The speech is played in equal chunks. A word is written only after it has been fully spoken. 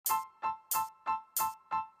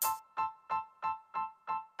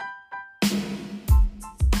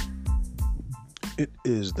It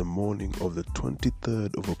is the morning of the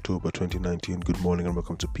 23rd of October 2019. Good morning and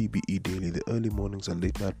welcome to PBE Daily, the early mornings and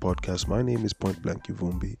late night podcast. My name is Point Blank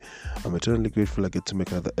Uvumbi. I'm eternally grateful I get to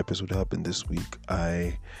make another episode happen this week.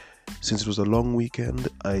 Since it was a long weekend,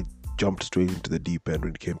 I jumped straight into the deep end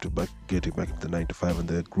when it came to getting back into the 9 to 5 and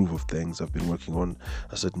the groove of things. I've been working on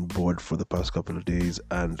a certain board for the past couple of days,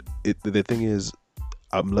 and the thing is,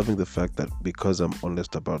 I'm loving the fact that because I'm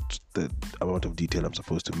honest about the amount of detail I'm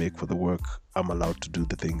supposed to make for the work, I'm allowed to do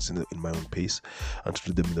the things in my own pace and to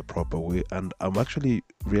do them in the proper way. And I'm actually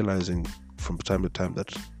realizing from time to time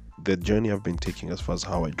that the journey I've been taking as far as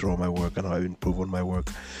how I draw my work and how I improve on my work,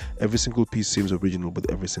 every single piece seems original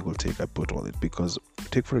with every single take I put on it. Because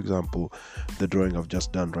take, for example, the drawing I've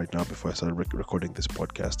just done right now before I started recording this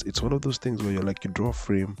podcast. It's one of those things where you draw a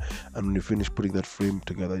frame, and when you finish putting that frame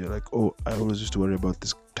together, you're like, oh, I always used to worry about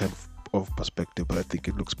this type of perspective, but I think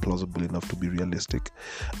it looks plausible enough to be realistic.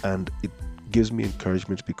 And it gives me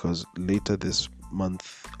encouragement because later this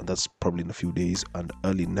month, and that's probably in a few days, and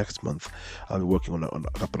early next month, I'll be working on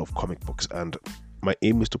a couple of comic books, and my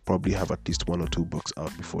aim is to probably have at least 1 or 2 books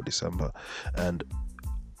out before December. And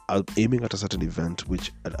I'm aiming at a certain event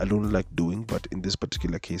which I don't like doing, but in this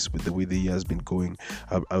particular case, with the way the year has been going,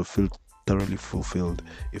 I'll feel thoroughly fulfilled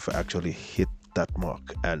if I actually hit that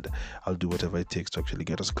mark, and I'll do whatever it takes to actually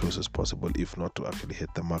get as close as possible, if not to actually hit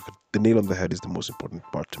the mark. The nail on the head is the most important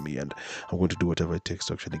part to me, and I'm going to do whatever it takes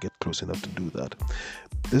to actually get close enough to do that.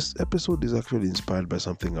 This episode is actually inspired by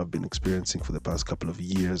something I've been experiencing for the past couple of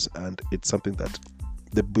years, and it's something that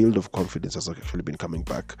the build of confidence has actually been coming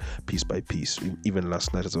back piece by piece. Even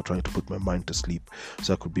last night, as I was trying to put my mind to sleep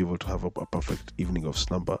so I could be able to have a perfect evening of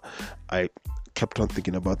slumber, I kept on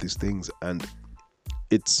thinking about these things, and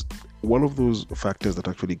it's one of those factors that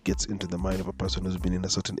actually gets into the mind of a person who's been in a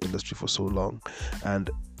certain industry for so long. And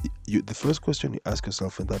the first question you ask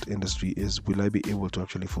yourself in that industry is, will I be able to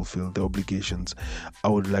actually fulfill the obligations I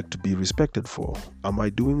would like to be respected for? Am I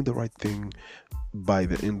doing the right thing by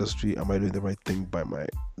the industry? Am I doing the right thing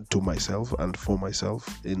to myself and for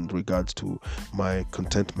myself in regards to my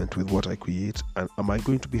contentment with what I create? And am I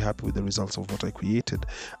going to be happy with the results of what I created?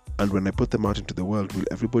 And when I put them out into the world, will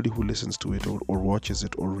everybody who listens to it or watches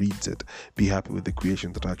it or reads it be happy with the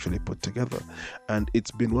creation that I actually put together? And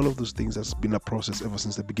it's been one of those things that's been a process ever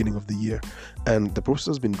since the beginning of the year. And the process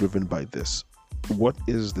has been driven by this. What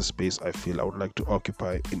is the space I feel I would like to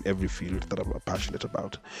occupy in every field that I'm passionate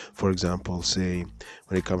about? For example, say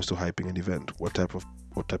when it comes to hyping an event, what type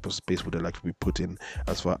of space would I like to be put in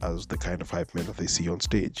as far as the kind of hype men that they see on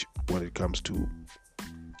stage? When it comes to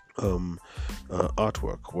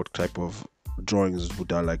artwork, what type of drawings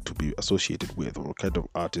would I like to be associated with, or what kind of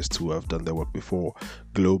artists who have done their work before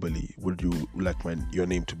globally would you like your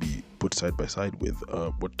name to be put side by side with?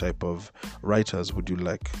 What type of writers would you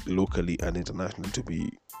like locally and internationally to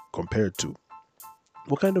be compared to?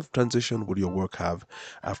 What kind of transition would your work have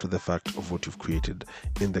after the fact of what you've created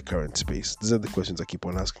in the current space? These are the questions I keep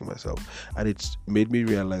on asking myself, and it's made me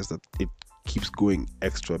realize that it keeps going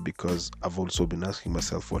extra because I've also been asking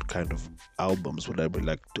myself, what kind of albums would I would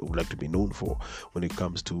like to be known for when it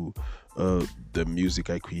comes to the music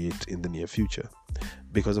I create in the near future?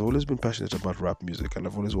 Because I've always been passionate about rap music, and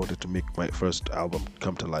I've always wanted to make my first album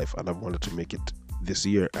come to life, and I've wanted to make it this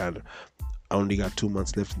year, and I only got 2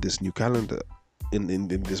 months left in this new calendar, in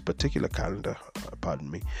this particular calendar, pardon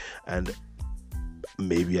me, and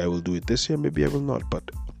maybe I will do it this year, maybe I will not, but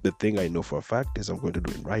the thing I know for a fact is I'm going to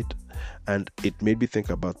do it right. And it made me think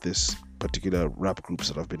about this particular rap groups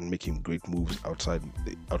that have been making great moves outside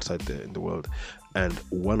in the world, and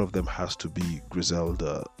one of them has to be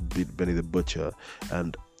Griselda, Benny the Butcher.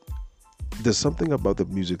 And there's something about the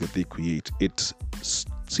music that they create, it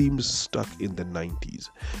seems stuck in the 90s,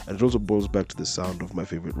 and it also boils back to the sound of my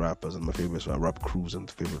favorite rappers and my favorite rap crews and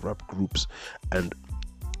favorite rap groups. And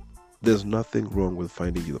there's nothing wrong with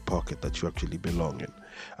finding the pocket that you actually belong in.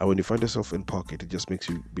 And when you find yourself in pocket, it just makes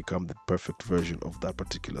you become the perfect version of that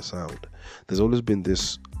particular sound. There's always been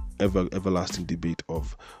this everlasting debate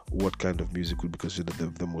of what kind of music would be considered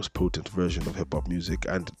the most potent version of hip-hop music,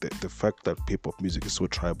 and the fact that hip-hop music is so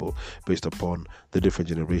tribal based upon the different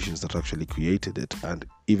generations that actually created it. And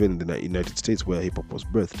even in the United States, where hip-hop was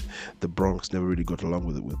birthed, the Bronx never really got along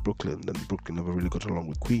with Brooklyn, and Brooklyn never really got along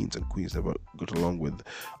with Queens, and Queens never got along with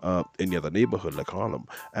any other neighborhood like Harlem.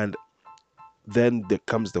 And then there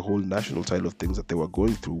comes the whole national side of things that they were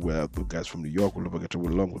going through, where the guys from New York will never get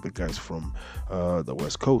along with the guys from the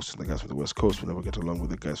West Coast, and the guys from the West Coast will never get along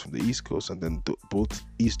with the guys from the East Coast, and then both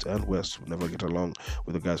East and West will never get along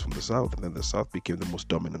with the guys from the South, and then the South became the most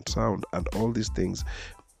dominant sound, and all these things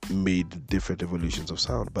made different evolutions of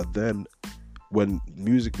sound. But then when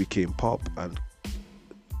music became pop and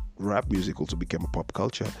rap music also became a pop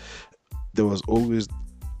culture, there was always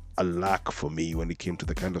a lack for me when it came to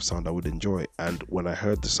the kind of sound I would enjoy. And when I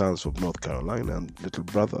heard the sounds from North Carolina and Little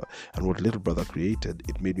Brother and what Little Brother created,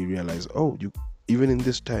 it made me realize, oh, you even in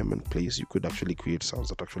this time and place, you could actually create sounds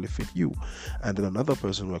that actually fit you. And then another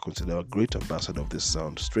person who I consider a great ambassador of this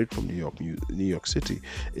sound, straight from New York City,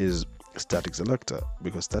 is Static Selector,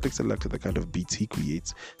 because Static Selector, the kind of beats he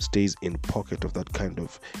creates, stays in pocket of that kind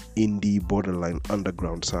of indie, borderline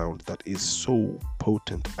underground sound that is so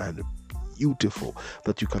potent and beautiful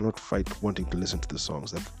that you cannot fight wanting to listen to the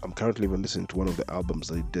songs. Like, I'm currently even listening to one of the albums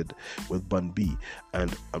that he did with Bun B,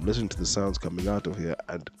 and I'm listening to the sounds coming out of here,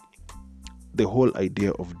 and the whole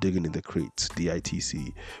idea of digging in the crates,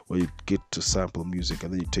 DITC, where you get to sample music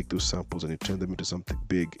and then you take those samples and you turn them into something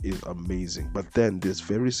big, is amazing. But then this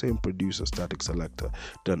very same producer, Static Selector,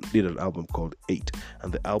 did an album called 8,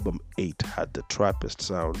 and the album 8 had the trappest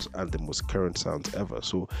sounds and the most current sounds ever.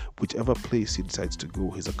 So whichever place he decides to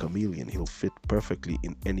go, he's a chameleon. He'll fit perfectly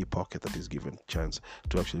in any pocket that he's given a chance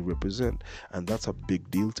to actually represent. And that's a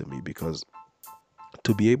big deal to me, because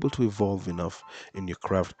to be able to evolve enough in your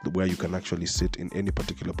craft where you can actually sit in any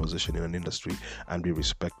particular position in an industry and be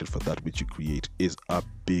respected for that which you create is a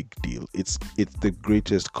big deal. It's the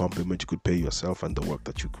greatest compliment you could pay yourself and the work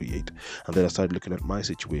that you create. And then I started looking at my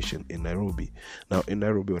situation in Nairobi. Now in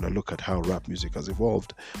Nairobi, when I look at how rap music has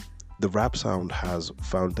evolved, the rap sound has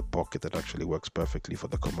found the pocket that actually works perfectly for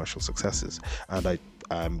the commercial successes. And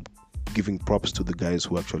I'm giving props to the guys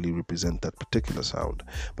who actually represent that particular sound.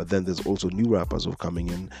 But then there's also new rappers who are coming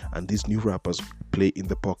in, and these new rappers play in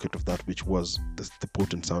the pocket of that which was the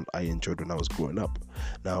potent sound I enjoyed when I was growing up.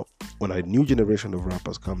 Now, when a new generation of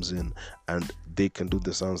rappers comes in and they can do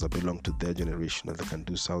the sounds that belong to their generation, and they can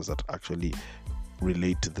do sounds that actually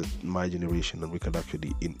relate to my generation, and we can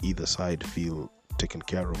actually in either side feel taken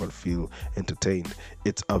care of and feel entertained,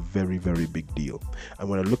 it's a very, very big deal. And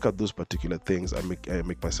when I look at those particular things, I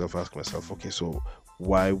make myself ask myself, okay, so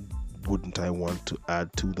why wouldn't I want to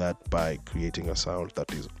add to that by creating a sound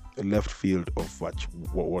that is left field of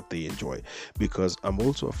what they enjoy? Because I'm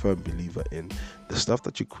also a firm believer in the stuff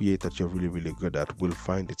that you create that you're really, really good at will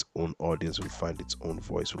find its own audience, will find its own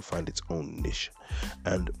voice, will find its own niche.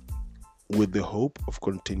 And with the hope of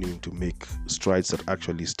continuing to make strides that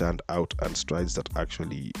actually stand out and strides that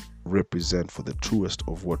actually represent for the truest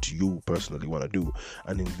of what you personally want to do,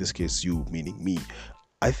 and in this case you meaning me,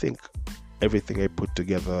 I think everything I put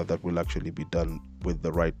together that will actually be done with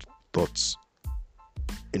the right thoughts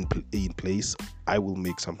in place, I will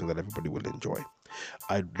make something that everybody will enjoy.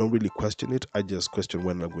 I don't really question it, I just question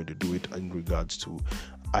when I'm going to do it, in regards to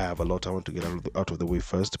I have a lot I want to get out of the way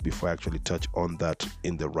first before I actually touch on that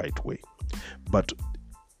in the right way. But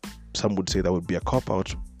some would say that would be a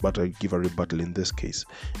cop-out, but I give a rebuttal in this case.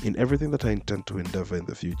 In everything that I intend to endeavor in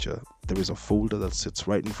the future, there is a folder that sits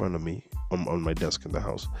right in front of me on my desk in the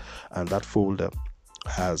house, and that folder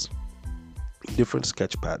has different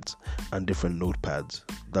sketch pads and different notepads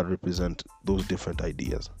that represent those different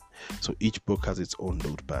ideas. So each book has its own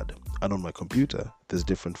notepad, and on my computer there's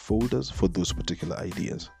different folders for those particular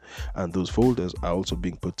ideas, and those folders are also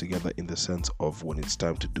being put together in the sense of when it's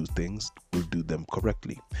time to do things, we'll do them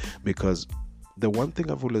correctly. Because the one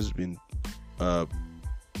thing I've always been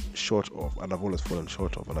short of, and I've always fallen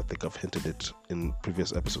short of, and I think I've hinted it in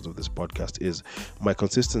previous episodes of this podcast, is my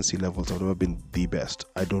consistency levels have never been the best.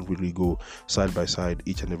 I don't really go side by side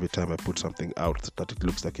each and every time I put something out that it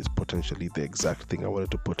looks like it's potentially the exact thing I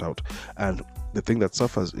wanted to put out. And the thing that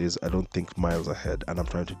suffers is I don't think miles ahead, and I'm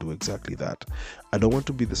trying to do exactly that. I don't want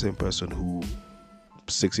to be the same person who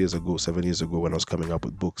 7 years ago when I was coming up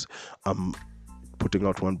with books, putting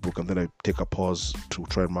out one book and then I take a pause to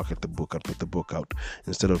try and market the book and put the book out,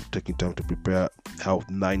 instead of taking time to prepare how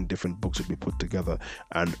 9 different books would be put together,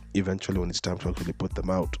 and eventually when it's time to actually put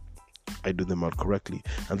them out, I do them out correctly.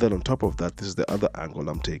 And then on top of that, this is the other angle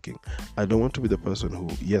I'm taking. I don't want to be the person who,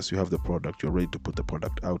 yes, you have the product, you're ready to put the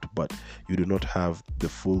product out, but you do not have the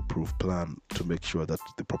foolproof plan to make sure that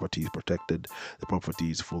the property is protected, the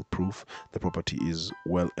property is foolproof, the property is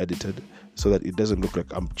well edited, so that it doesn't look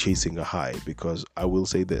like I'm chasing a high. Because I will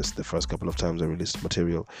say this, the first couple of times I released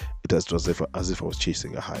material, it was as if I was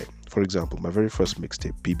chasing a high. For example, my very first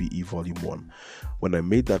mixtape, PBE Volume 1, when I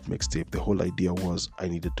made that mixtape, the whole idea was I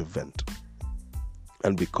needed to vent.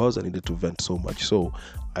 And because I needed to vent so much so,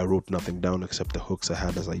 I wrote nothing down except the hooks I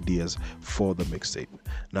had as ideas for the mixtape.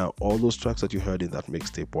 Now, all those tracks that you heard in that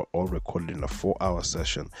mixtape were all recorded in a 4-hour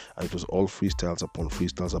session, and it was all freestyles upon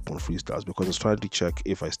freestyles upon freestyles, because I was trying to check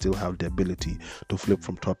if I still have the ability to flip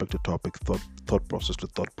from topic to topic, thought process to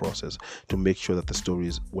thought process, to make sure that the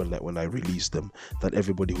stories, when I release them, that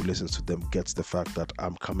everybody who listens to them gets the fact that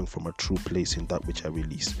I'm coming from a true place in that which I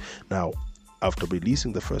release. Now, after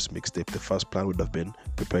releasing the first mixtape, the first plan would have been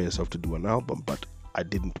prepare yourself to do an album, but I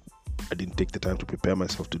didn't take the time to prepare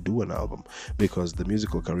myself to do an album, because the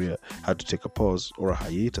musical career had to take a pause or a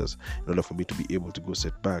hiatus in order for me to be able to go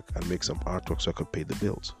sit back and make some artwork so I could pay the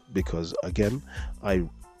bills. Because again, I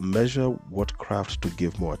measure what craft to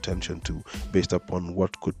give more attention to based upon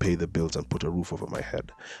what could pay the bills and put a roof over my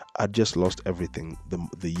head. I'd just lost everything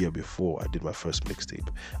the year before I did my first mixtape.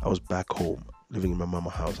 I was back home living in my mama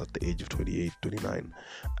house at the age of 28, 29,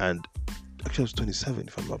 and actually I was 27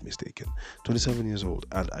 if I'm not mistaken, 27 years old,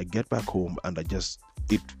 and I get back home and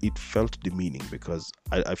it felt demeaning, because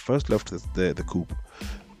I first left the coop,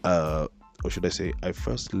 or should I say I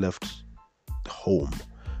first left home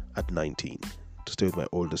at 19 to stay with my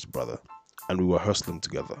oldest brother, and we were hustling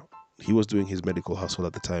together. He was doing his medical hustle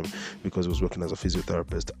at the time because he was working as a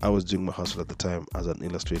physiotherapist. I was doing my hustle at the time as an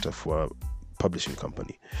illustrator for a publishing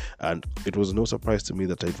company, and it was no surprise to me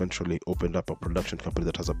that I eventually opened up a production company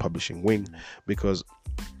that has a publishing wing, because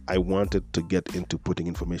I wanted to get into putting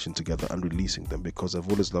information together and releasing them, because I've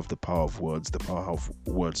always loved the power of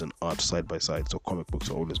words and art side by side. So comic books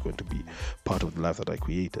are always going to be part of the life that I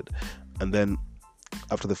created. And then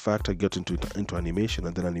after the fact, I got into animation,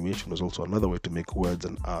 and then animation was also another way to make words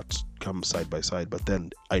and art come side by side. But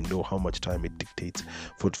then I know how much time it dictates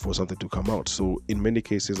for something to come out. So in many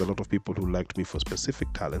cases, a lot of people who liked me for specific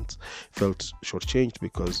talents felt shortchanged,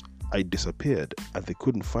 because I disappeared and they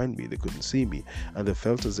couldn't find me, they couldn't see me, and they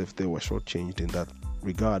felt as if they were shortchanged in that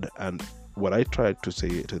regard. And what I tried to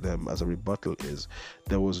say to them as a rebuttal is,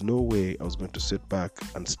 there was no way I was going to sit back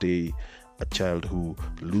and stay a child who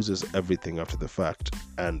loses everything after the fact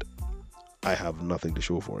and I have nothing to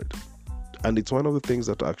show for it. And it's one of the things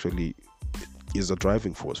that actually is a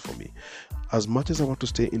driving force for me. As much as I want to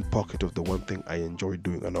stay in pocket of the one thing I enjoy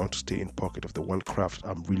doing, and I want to stay in pocket of the one craft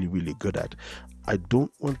I'm really, really good at, I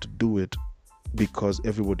don't want to do it because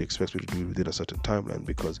everybody expects me to do it within a certain timeline,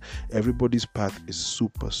 because everybody's path is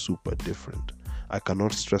super, super different. I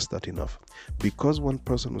cannot stress that enough. Because one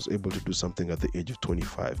person was able to do something at the age of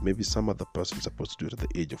 25, maybe some other person is supposed to do it at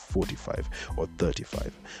the age of 45 or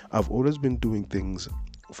 35. I've always been doing things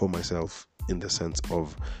for myself in the sense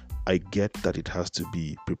of, I get that it has to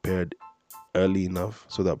be prepared early enough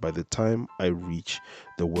so that by the time I reach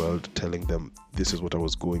the world telling them this is what I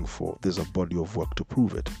was going for, there's a body of work to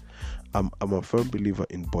prove it. I'm a firm believer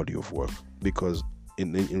in body of work, because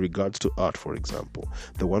in regards to art, for example,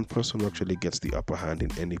 the one person who actually gets the upper hand in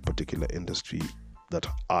any particular industry that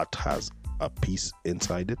art has a piece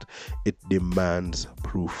inside it, it demands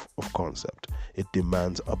proof of concept. It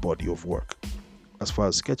demands a body of work. As far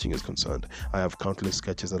as sketching is concerned, I have countless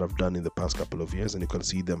sketches that I've done in the past couple of years, and you can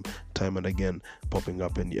see them time and again popping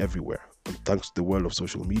up everywhere. And thanks to the world of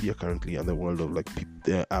social media currently, and the world of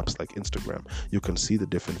apps like Instagram, you can see the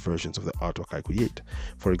different versions of the artwork I create.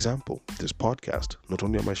 For example, this podcast, not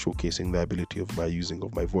only am I showcasing the ability of my using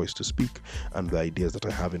of my voice to speak and the ideas that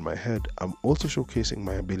I have in my head, I'm also showcasing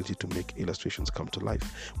my ability to make illustrations come to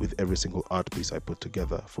life with every single art piece I put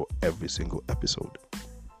together for every single episode.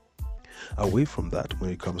 Away from that,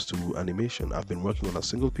 when it comes to animation, I've been working on a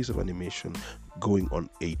single piece of animation going on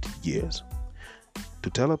 8 years. To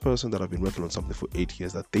tell a person that I've been working on something for 8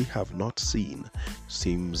 years that they have not seen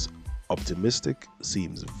seems optimistic,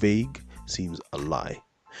 seems vague, seems a lie.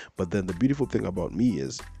 But then the beautiful thing about me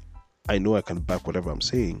is, I know I can back whatever I'm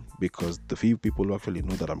saying, because the few people who actually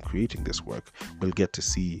know that I'm creating this work will get to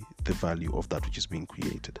see the value of that which is being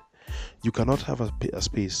created. You cannot have a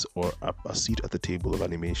space or a seat at the table of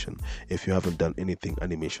animation if you haven't done anything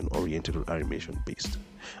animation oriented or animation based.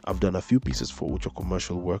 I've done a few pieces for which are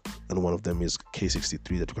commercial work, and one of them is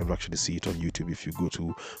K63 that you can actually see it on YouTube if you go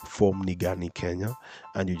to Form Nigani Kenya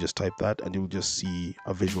and you just type that, and you'll just see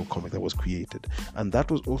a visual comic that was created. And that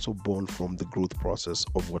was also born from the growth process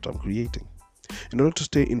of what I'm creating. In order to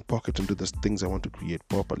stay in pocket and do the things I want to create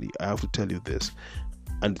properly, I have to tell you this,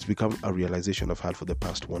 and it's become a realization I've had for the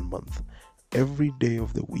past 1 month. Every day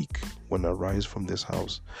of the week, when I rise from this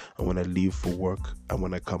house, and when I leave for work, and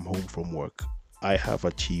when I come home from work, I have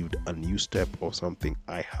achieved a new step of something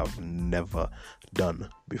I have never done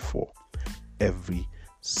before. Every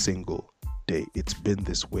single day. It's been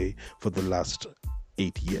this way for the last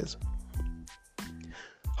 8 years.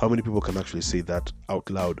 How many people can actually say that out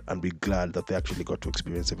loud and be glad that they actually got to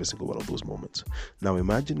experience every single one of those moments? Now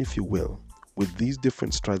imagine, if you will, with these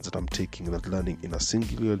different strides that I'm taking and learning in a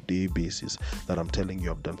singular day basis, that I'm telling you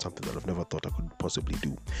I've done something that I've never thought I could possibly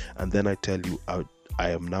do. And then I tell you I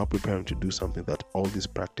am now preparing to do something that all this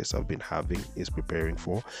practice I've been having is preparing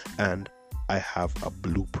for, and I have a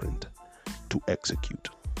blueprint to execute.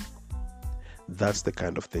 That's the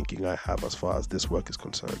kind of thinking I have as far as this work is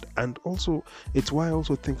concerned. And also, it's why I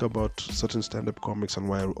also think about certain stand-up comics and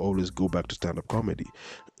why I always go back to stand-up comedy.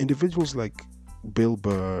 Individuals like Bill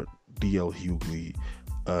Burr, D.L. Hughley,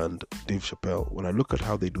 and Dave Chappelle, when I look at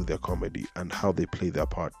how they do their comedy and how they play their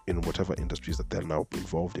part in whatever industries that they're now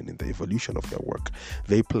involved in the evolution of their work,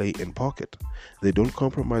 they play in pocket. They don't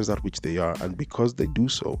compromise that which they are, and because they do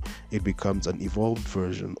so, it becomes an evolved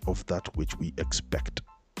version of that which we expect.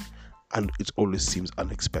 And it always seems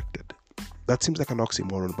unexpected. That seems like an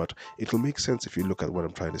oxymoron, but it'll make sense if you look at what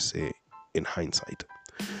I'm trying to say in hindsight.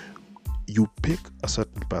 You pick a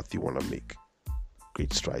certain path you want to make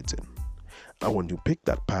great strides in. And when you pick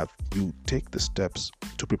that path, you take the steps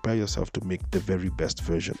to prepare yourself to make the very best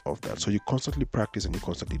version of that. So you constantly practice and you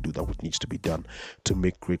constantly do that which needs to be done to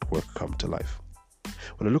make great work come to life.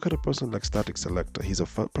 When I look at a person like Static Selector, he's a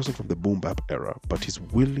person from the boom bap era, but he's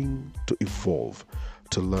willing to evolve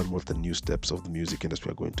to learn what the new steps of the music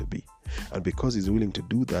industry are going to be. And because he's willing to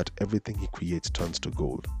do that, everything he creates turns to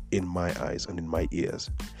gold in my eyes and in my ears.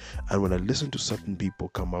 And when I listen to certain people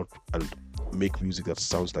come out and make music that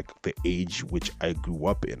sounds like the age which I grew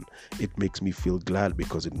up in, it makes me feel glad,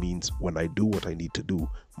 because it means when I do what I need to do,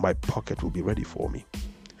 my pocket will be ready for me.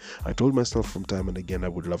 I told myself from time and again I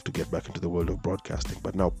would love to get back into the world of broadcasting,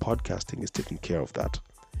 but now podcasting is taking care of that.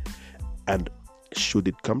 And should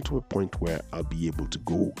it come to a point where I'll be able to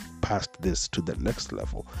go past this to the next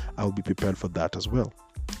level, I'll be prepared for that as well.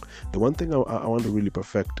 The one thing I want to really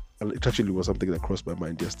perfect, and it actually was something that crossed my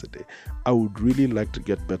mind yesterday, I would really like to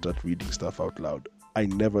get better at reading stuff out loud. I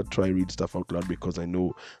never try read stuff out loud because I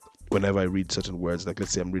know whenever I read certain words, like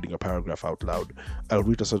let's say I'm reading a paragraph out loud, I'll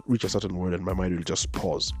reach a certain word and my mind will just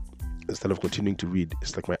pause. Instead of continuing to read,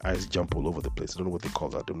 it's like my eyes jump all over the place. I don't know what they call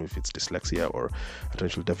that. I don't know if it's dyslexia or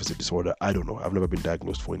attention deficit disorder. I don't know. I've never been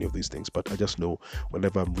diagnosed for any of these things, but I just know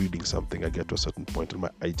whenever I'm reading something, I get to a certain point and my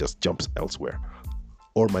eye just jumps elsewhere.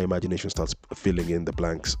 Or my imagination starts filling in the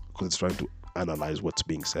blanks because it's trying to analyze what's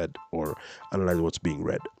being said or analyze what's being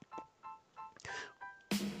read.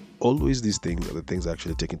 Always these things are the things I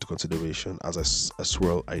actually take into consideration as I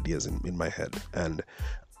swirl ideas in my head. And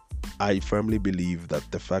I firmly believe that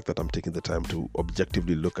the fact that I'm taking the time to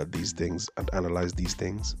objectively look at these things and analyze these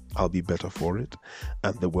things, I'll be better for it,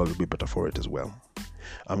 and the world will be better for it as well.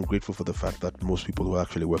 I'm grateful for the fact that most people who are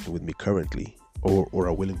actually working with me currently or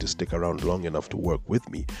are willing to stick around long enough to work with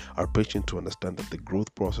me are patient to understand that the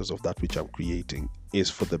growth process of that which I'm creating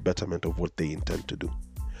is for the betterment of what they intend to do.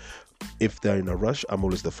 If they're in a rush, I'm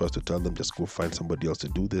always the first to tell them just go find somebody else to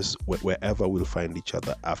do this. Wherever we'll find each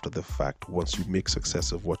other after the fact, once you make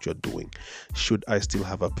success of what you're doing. Should I still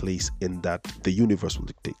have a place in that, the universe will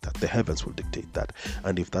dictate that, the heavens will dictate that.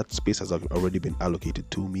 And if that space has already been allocated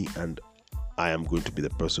to me and I am going to be the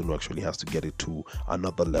person who actually has to get it to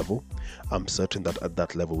another level, I'm certain that at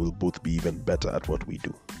that level we'll both be even better at what we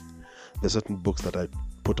do. There's certain books that I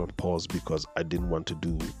put on pause because I didn't want to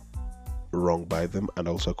do wrong by them, and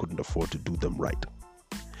also I couldn't afford to do them right.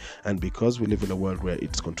 And because we live in a world where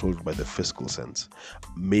it's controlled by the fiscal sense,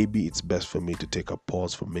 maybe it's best for me to take a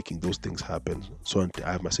pause from making those things happen, so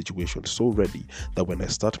I have my situation so ready that when I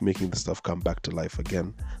start making the stuff come back to life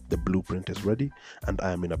again, the blueprint is ready and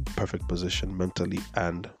I am in a perfect position mentally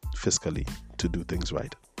and fiscally to do things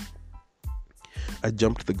right. I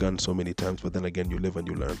jumped the gun so many times, but then again, you live and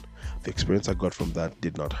you learn. The experience I got from that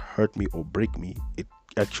did not hurt me or break me. It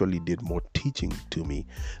actually did more teaching to me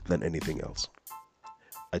than anything else.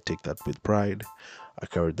 I take that with pride. I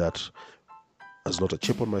carry that as not a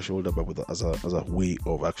chip on my shoulder, but as a way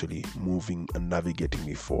of actually moving and navigating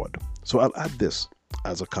me forward. So I'll add this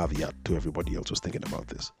as a caveat to everybody else who's thinking about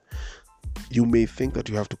this. You may think that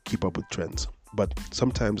you have to keep up with trends, but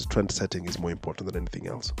sometimes trend setting is more important than anything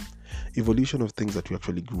else. Evolution of things that you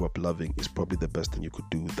actually grew up loving is probably the best thing you could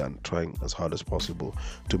do than trying as hard as possible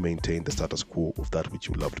to maintain the status quo of that which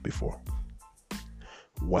you loved before.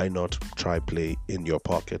 Why not try play in your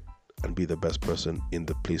pocket and be the best person in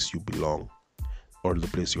the place you belong or the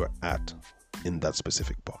place you are at in that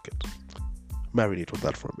specific pocket? Marinate with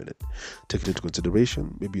that for a minute. Take it into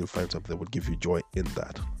consideration. Maybe you'll find something that will give you joy in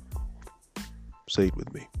that. Say it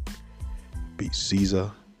with me. Be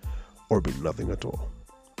Caesar or be nothing at all.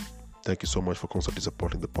 Thank you so much for constantly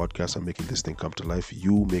supporting the podcast and making this thing come to life.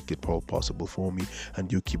 You make it all possible for me,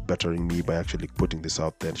 and you keep bettering me by actually putting this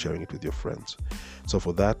out there and sharing it with your friends. So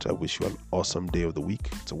for that, I wish you an awesome day of the week.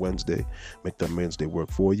 It's a Wednesday. Make that Wednesday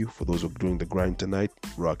work for you. For those who are doing the grind tonight,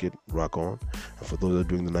 rock it, rock on. And for those who are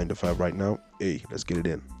doing the 9 to 5 right now, hey, let's get it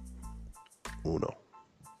in. Uno.